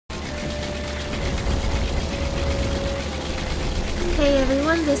Hey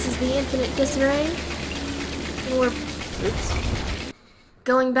everyone, this is the Infinite Disarray. We're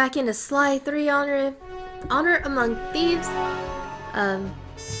going back into Sly3 Honor Among Thieves. An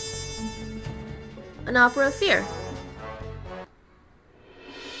opera of fear.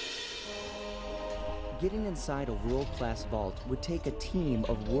 Getting inside a world-class vault would take a team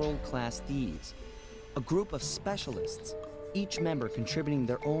of world-class thieves. A group of specialists, each member contributing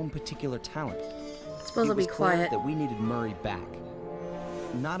their own particular talent. I suppose I'll be quiet. That we needed Murray back.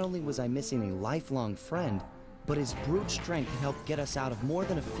 Not only was I missing a lifelong friend, but his brute strength helped get us out of more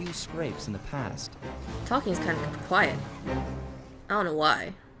than a few scrapes in the past. Talking is kind of quiet. I don't know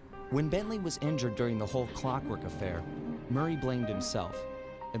why. When Bentley was injured during the whole Clockwork affair, Murray blamed himself,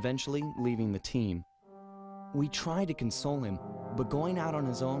 eventually leaving the team. We tried to console him, but going out on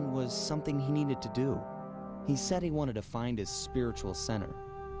his own was something he needed to do. He said he wanted to find his spiritual center.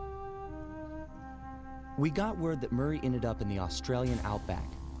 We got word that Murray ended up in the Australian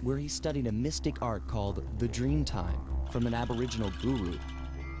outback, where he studied a mystic art called the Dreamtime from an Aboriginal guru.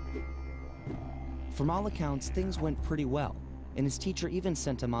 From all accounts, things went pretty well, and his teacher even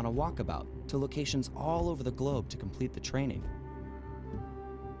sent him on a walkabout to locations all over the globe to complete the training.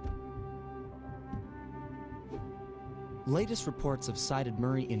 Latest reports have cited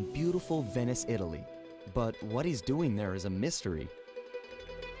Murray in beautiful Venice, Italy, but what he's doing there is a mystery.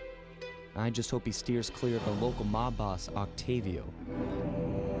 I just hope he steers clear of the local mob boss, Octavio.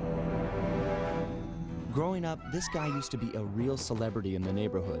 Growing up, this guy used to be a real celebrity in the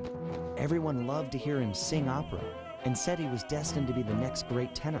neighborhood. Everyone loved to hear him sing opera and said he was destined to be the next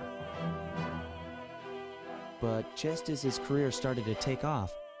great tenor. But just as his career started to take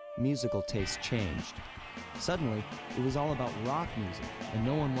off, musical tastes changed. Suddenly, it was all about rock music, and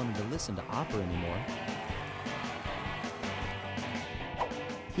no one wanted to listen to opera anymore.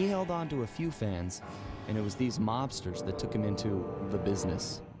 He held on to a few fans, and it was these mobsters that took him into the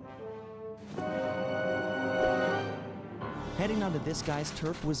business. Heading onto this guy's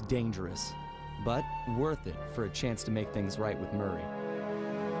turf was dangerous, but worth it for a chance to make things right with Murray.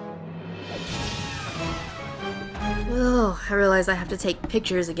 Oh, I realize I have to take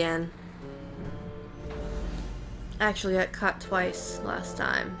pictures again. Actually, I got caught twice last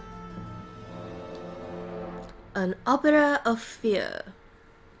time. An opera of fear.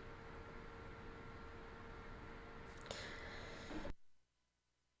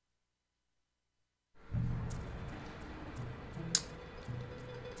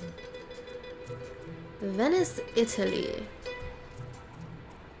 Venice, Italy.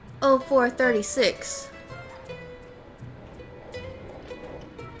 0436.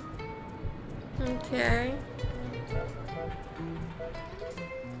 Okay.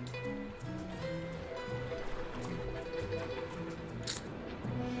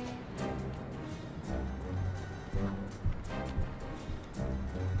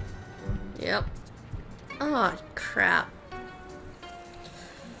 Yep. Oh, crap.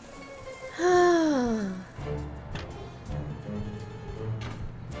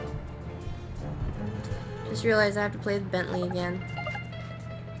 Just realized I have to play with Bentley again.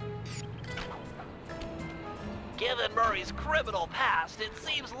 Given Murray's criminal past, it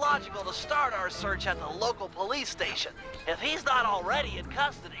seems logical to start our search at the local police station. If he's not already in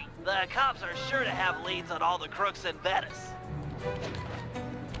custody, the cops are sure to have leads on all the crooks in Venice.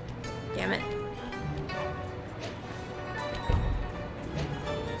 Damn it.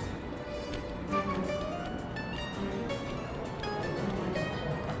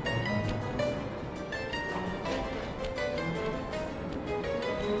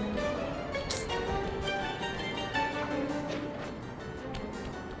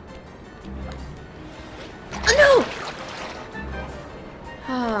 Oh, no!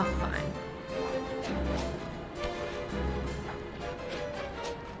 Ah, fine.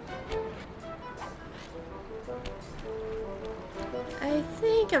 I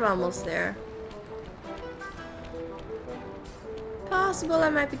think I'm almost there. Possible I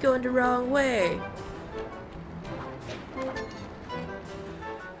might be going the wrong way.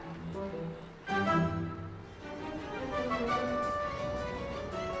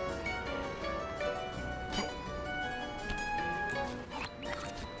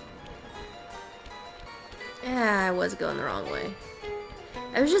 Yeah, I was going the wrong way.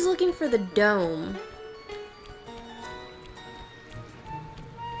 I was just looking for the dome.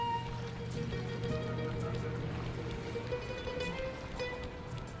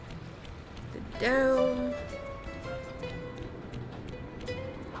 The dome.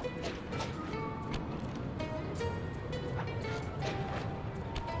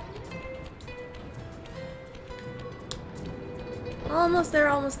 Almost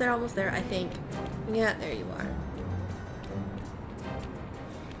there, I think. Yeah, there you are.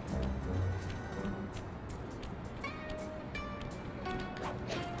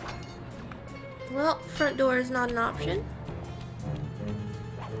 Well, front door is not an option.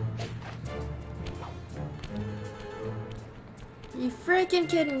 You freaking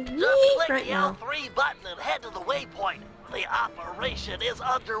kidding me Just click right the now? L3 button and head to the waypoint. The operation is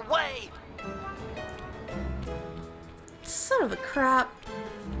underway. Son of a crap.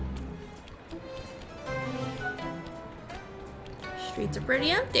 Streets are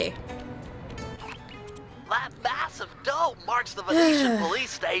pretty empty. That massive dome marks the Venetian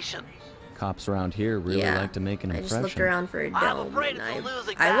police station. Cops around here really Yeah, like to make an I impression. just looked around for a I'm dome, afraid and it's a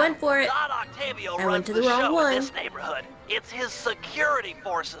losing I battle. went for it. Don Octavio I runs went to the the wrong show one. in this neighborhood. It's his security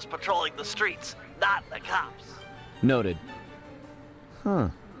forces patrolling the streets, not the cops. Noted. Huh.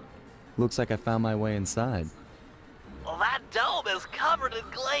 Looks like I found my way inside. Well, that dome is covered in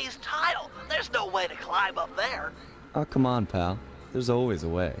glazed tile. There's no way to climb up there. Oh, come on, pal. There's always a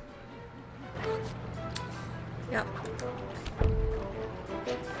way. Yep.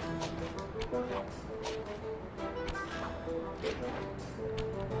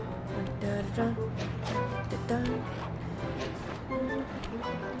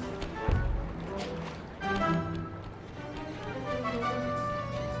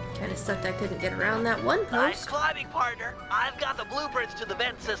 Kinda sucked I couldn't get around that one Nice post. climbing, partner. I've got the blueprints to the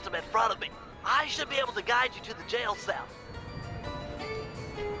vent system in front of me. I should be able to guide you to the jail cell.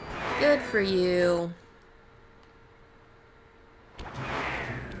 Good for you.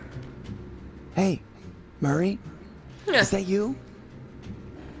 Hey, Murray? Is that you?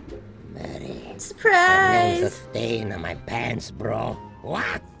 Murray, there's a Surprise! stain on my pants, bro.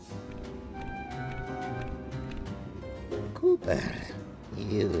 What? Cooper,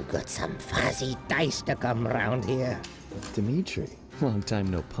 you got some fuzzy dice to come round here. Dimitri. Long time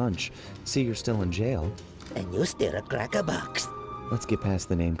no punch. See, you're still in jail. And you steer a cracker box. Let's get past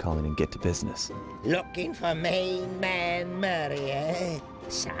the name calling and get to business. Looking for main man Murray, eh?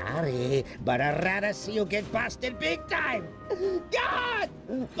 Sorry, but I'd rather see you get busted big time. God!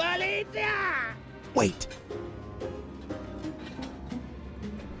 Policia! Wait!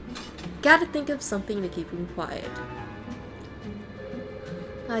 Gotta think of something to keep him quiet.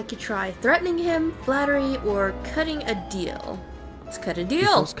 I could try threatening him, flattery, or cutting a deal. Let's cut a If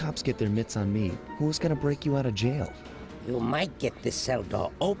deal! those cops get their mitts on me, who's gonna break you out of jail? You might get this cell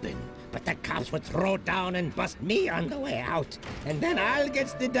door open, but the cops would throw down and bust me on the way out. And then I'll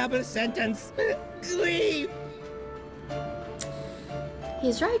get the double sentence. Grief!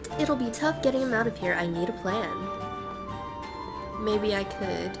 He's right, it'll be tough getting him out of here. I need a plan. Maybe I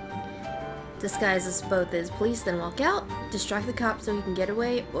could disguise us both as police, then walk out, distract the cops so he can get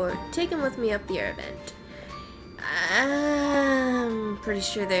away, or take him with me up the air vent. I'm pretty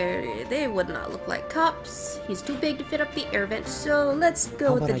sure they would not look like cops. He's too big to fit up the air vent, so let's go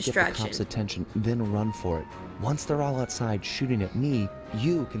How with about the I get the distraction. cops' attention, then run for it? Once they're all outside shooting at me,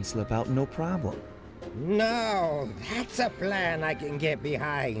 you can slip out no problem. No, that's a plan I can get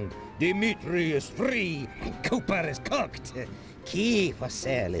behind. Dimitri is free and Cooper is cooked. Key for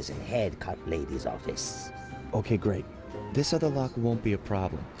cell is in head cop lady's office. Okay, great. This other lock won't be a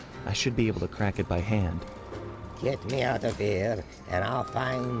problem. I should be able to crack it by hand. Get me out of here and I'll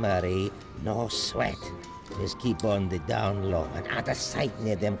find Murray. No sweat. Just keep on the down low and out of sight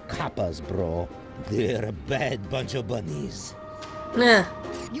near them coppers, bro. They're a bad bunch of bunnies.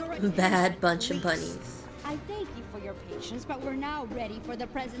 Bad bunch of bunnies. I thank you for your patience, but we're now ready for the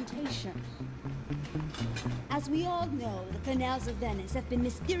presentation. As we all know, the canals of Venice have been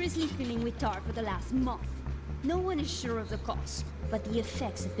mysteriously filling with tar for the last month. No one is sure of the cause, but the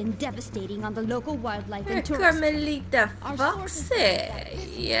effects have been devastating on the local wildlife and tourists. Carmelita Our Foxe,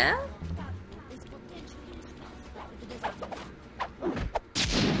 sources yeah?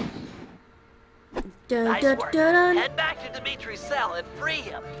 Dun, Nice dun, work. dun. Head back to Dimitri's cell and free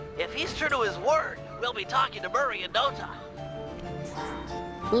him. If he's true to his word, we'll be talking to Murray in no time.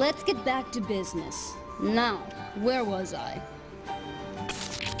 Let's get back to business. Now, where was I?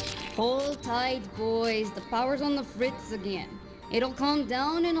 Hold tight, boys. The power's on the fritz again. It'll calm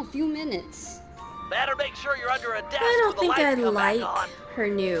down in a few minutes. Better make sure you're under a desk I don't when the think I lights come like back on. her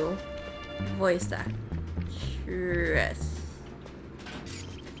new voice actress.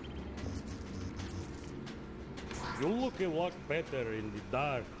 You look a lot better in the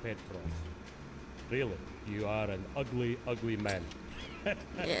dark, Petros. Really, you are an ugly, ugly man.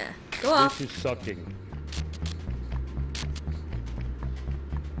 Yeah, go off. This is shocking.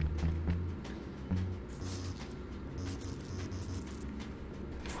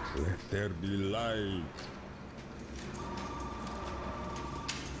 Let there be light.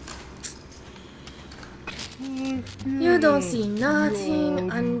 You don't see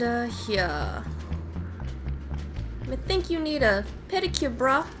nothing under here. I think you need a pedicure,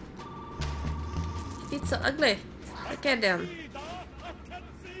 bruh. so ugly. Look at them.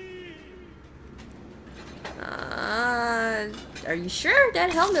 Are you sure?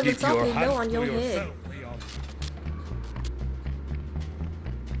 That helmet looks awfully low on your head.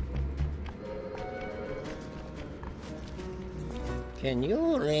 Can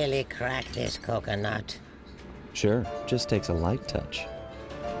you really crack this coconut? Sure, just takes a light touch.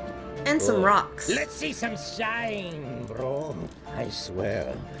 And some rocks. Let's see some shine, bro. I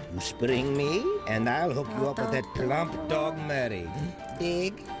swear, you spring me, and I'll hook you up with that plump dog Mary.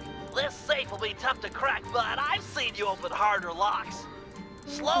 Dig? This safe will be tough to crack, but I've seen you open harder locks.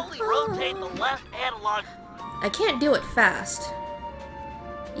 Slowly rotate the left analog. I can't do it fast.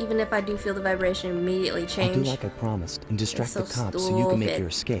 Even if I do feel the vibration immediately change. I'll do like I promised and distract so the cops so you can make stupid. your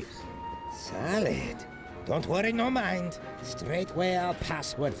escape. Solid. Don't worry, no mind. Straightway our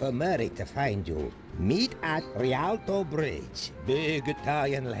password for Murray to find you. Meet at Rialto Bridge. Big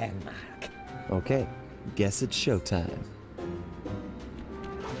Italian landmark. Okay, guess it's showtime.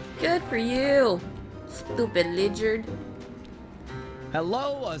 Good for you, stupid lizard.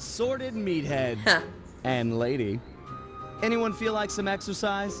 Hello, assorted meatheads. Huh. And lady. Anyone feel like some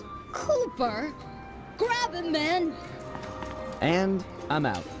exercise? Cooper! Grab him, man! And I'm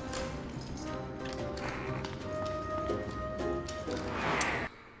out.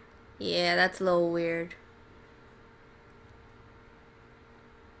 Yeah, that's a little weird.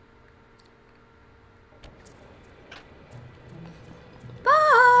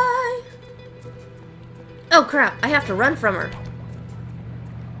 Bye! Oh crap, I have to run from her.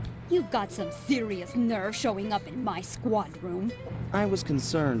 You've got some serious nerve showing up in my squad room. I was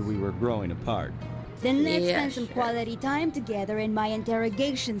concerned we were growing apart. Then let's Yeah, spend some sure. quality time together in my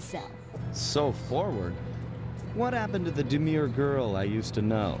interrogation cell. So forward. What happened to the demure girl I used to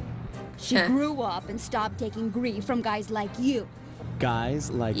know? She grew up and stopped taking grief from guys like you. Guys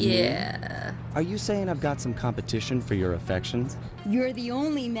like me? Yeah. Are you saying I've got some competition for your affections? You're the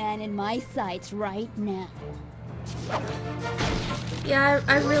only man in my sights right now. Yeah,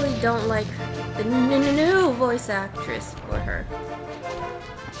 I really don't like the new voice actress for her.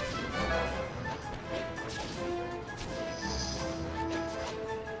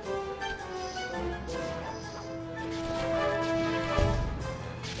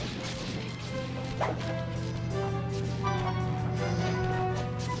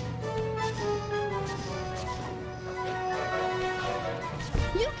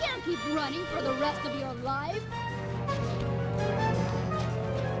 You can't keep running for the rest of your life.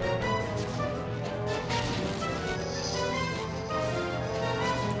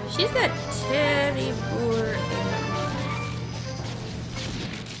 She's got terrible.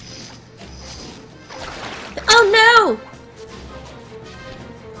 Oh no!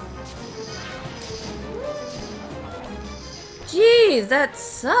 Jeez, that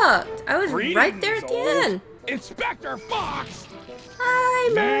sucked. I was right there at the end. Inspector Fox!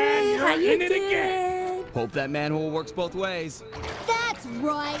 Hi, Man, Murray. you're How you in it doing? again. Hope that manhole works both ways. That's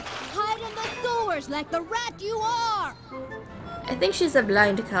right. Hide in the sewers like the rat you are. I think she's a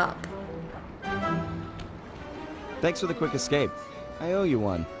blind cop. Thanks for the quick escape. I owe you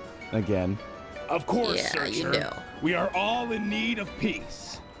one. Again. Of course, Yeah, Searcher. you know. We are all in need of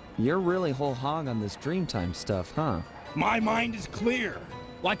peace. You're really whole hog on this Dreamtime stuff, huh? My mind is clear,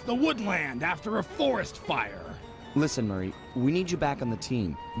 like the woodland after a forest fire. Listen, Murray, we need you back on the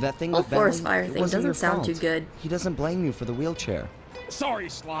team. That thing Whole with forest Bentley, fire it thing wasn't your doesn't sound too fault. good. He doesn't blame you for the wheelchair. Sorry,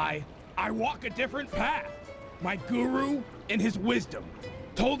 Sly. I walk a different path. My guru, in his wisdom,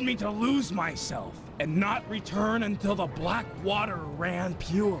 told me to lose myself and not return until the black water ran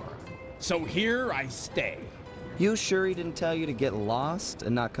pure. So here I stay. You sure he didn't tell you to get lost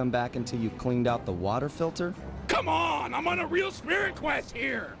and not come back until you cleaned out the water filter? Come on, I'm on a real spirit quest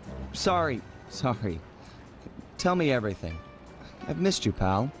here. Sorry. Tell me everything. I've missed you,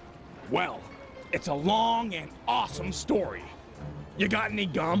 pal. Well, it's a long and awesome story. You got any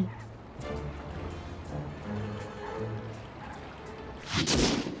gum?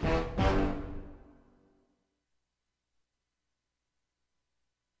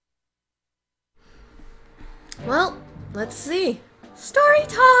 Well, let's see. Story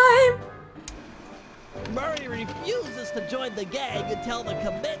time! Murray refuses to join the gang until the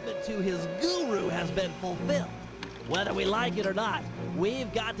commitment to his guru has been fulfilled. Whether we like it or not,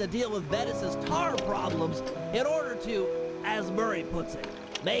 we've got to deal with Venice's tar problems in order to, as Murray puts it,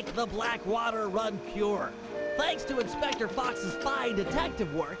 make the black water run pure. Thanks to Inspector Fox's fine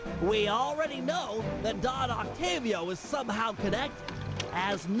detective work, we already know that Don Octavio is somehow connected.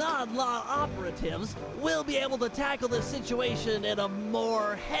 As non-law operatives, we'll be able to tackle this situation in a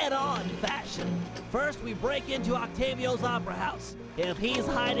more head-on fashion. First, we break into Octavio's opera house. If he's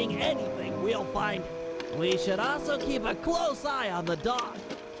hiding anything, we'll find it. We should also keep a close eye on the dog.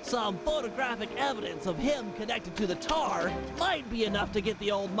 Some photographic evidence of him connected to the tar might be enough to get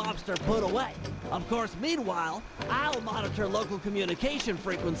the old mobster put away. Of course, meanwhile, I'll monitor local communication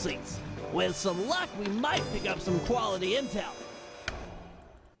frequencies. With some luck, we might pick up some quality intel.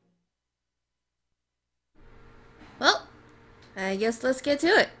 Well, I guess let's get to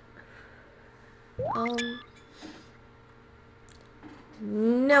it.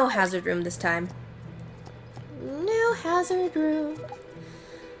 No hazard room this time. No hazard room.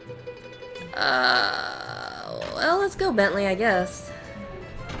 Well, let's go, Bentley, I guess.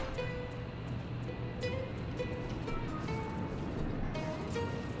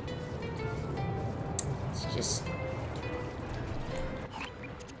 Let's just,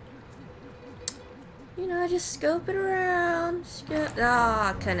 you know, just scope it around.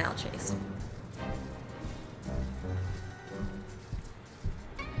 Canal chase.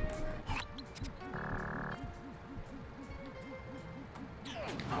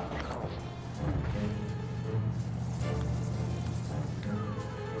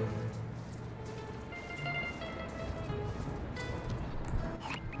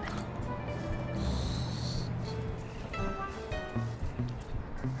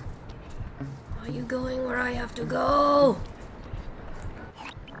 Are you going where I have to go?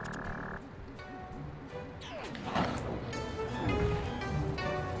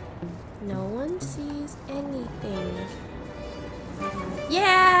 No one sees anything.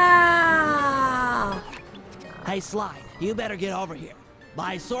 Yeah! Hey, Sly, you better get over here.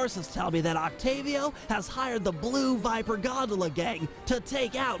 My sources tell me that Octavio has hired the Blue Viper Gondola Gang to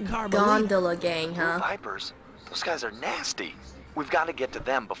take out Carmelita. Gondola gang, huh? Vipers? Those guys are nasty. We've got to get to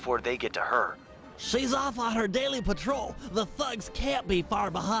them before they get to her. She's off on her daily patrol. The thugs can't be far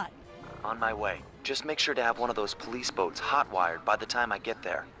behind. On my way. Just make sure to have one of those police boats hot-wired by the time I get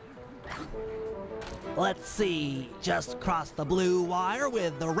there. Let's see. Just cross the blue wire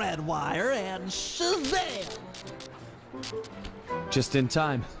with the red wire and shazam! Just in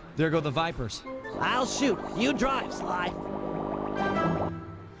time. There go the Vipers. I'll shoot. You drive, Sly.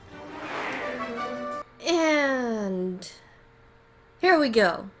 And here we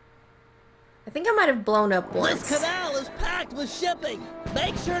go. I think I might have blown up once. This canal is packed with shipping.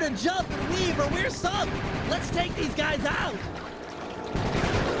 Make sure to jump and weave or we're sunk. Let's take these guys out.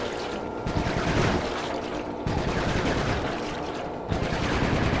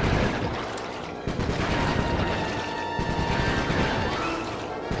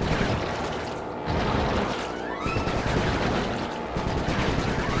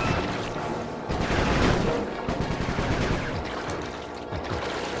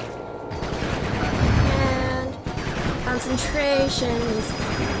 Concentration is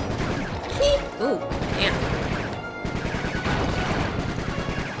key. Ooh, damn.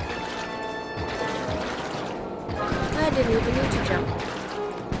 I didn't even need to jump.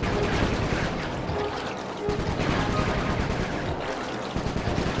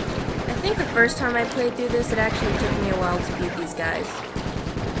 I think the first time I played through this, it actually took me a while to beat these guys.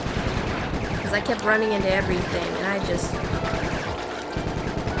 Because I kept running into everything, and I just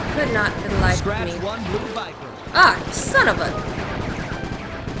could not for the life of me. One Blue Viper. Ah, son of a...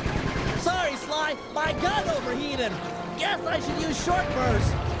 Sorry, Sly. My gun overheated. Guess I should use short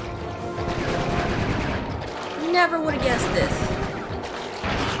burst. Never would have guessed this.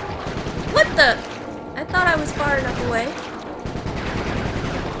 What the? I thought I was far enough away.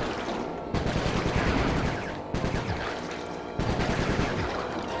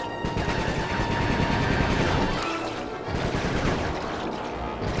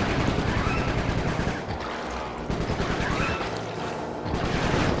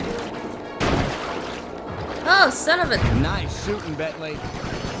 Oh, son of a... Nice shooting, Bentley.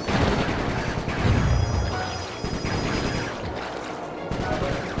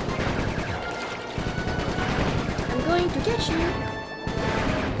 I'm going to get you.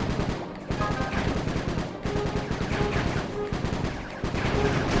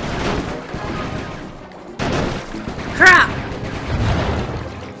 Crap!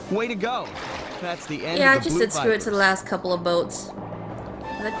 Way to go. That's the end Yeah, I of the just Blue said screw it to the Vipers. last couple of boats.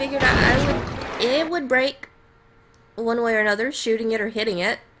 And I figured it would break one way or another, shooting it or hitting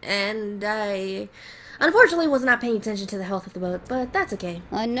it, and I unfortunately was not paying attention to the health of the boat, but that's okay.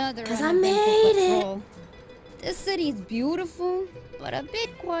 Another 'Cause I uneventful made it. patrol. This city's beautiful, but a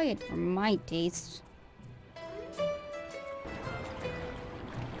bit quiet for my taste.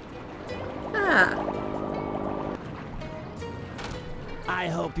 Ah, I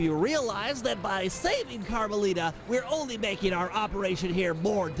hope you realize that by saving Carmelita, we're only making our operation here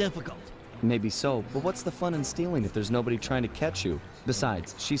more difficult. Maybe so, but what's the fun in stealing if there's nobody trying to catch you?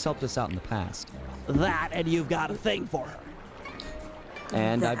 Besides, she's helped us out in the past. That, and you've got a thing for her.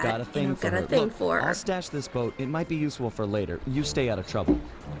 And I've got a thing for her. Look, for her. I'll stash this boat. It might be useful for later. You stay out of trouble.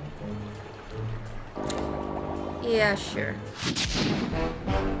 Yeah, sure.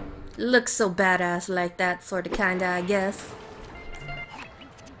 Looks so badass like that, sorta kinda, I guess.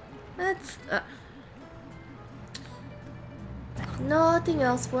 That's nothing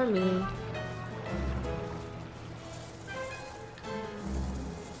else for me.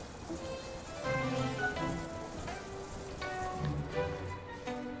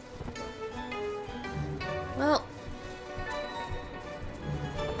 Well,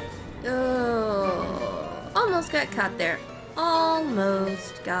 oh, almost got caught there.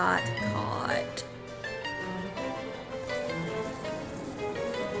 Almost got caught.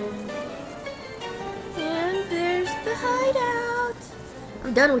 And there's the hideout.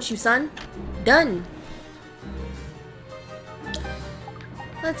 I'm done with you, son. Done.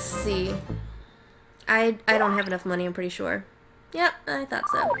 Let's see. I don't have enough money, I'm pretty sure. Yep, I thought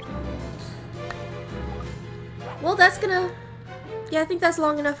so. Well, that's gonna... Yeah, I think that's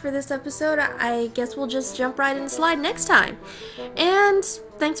long enough for this episode. I guess we'll just jump right into Slide next time. And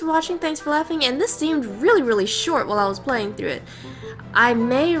thanks for watching, thanks for laughing, and this seemed really, really short while I was playing through it. I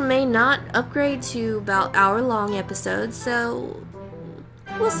may or may not upgrade to about hour-long episodes, so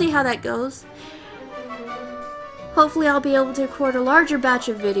we'll see how that goes. Hopefully I'll be able to record a larger batch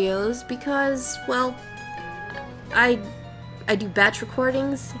of videos because, well, I do batch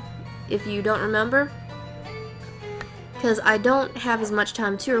recordings, if you don't remember. Because I don't have as much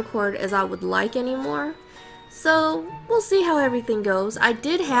time to record as I would like anymore. So, we'll see how everything goes. I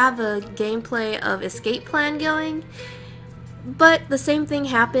did have a gameplay of Escape Plan going, but the same thing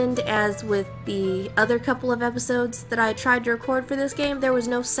happened as with the other couple of episodes that I tried to record for this game. There was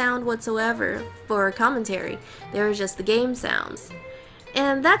no sound whatsoever for commentary. There was just the game sounds.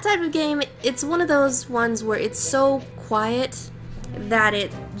 And that type of game, it's one of those ones where it's so quiet that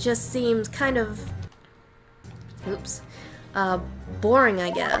it just seems kind of... Oops. Boring,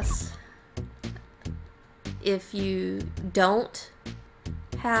 I guess. If you don't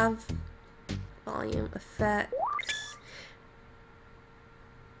have volume effects.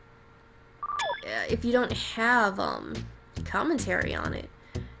 If you don't have commentary on it.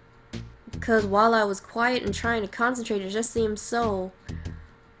 Because while I was quiet and trying to concentrate, it just seemed so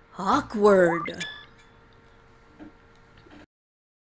awkward.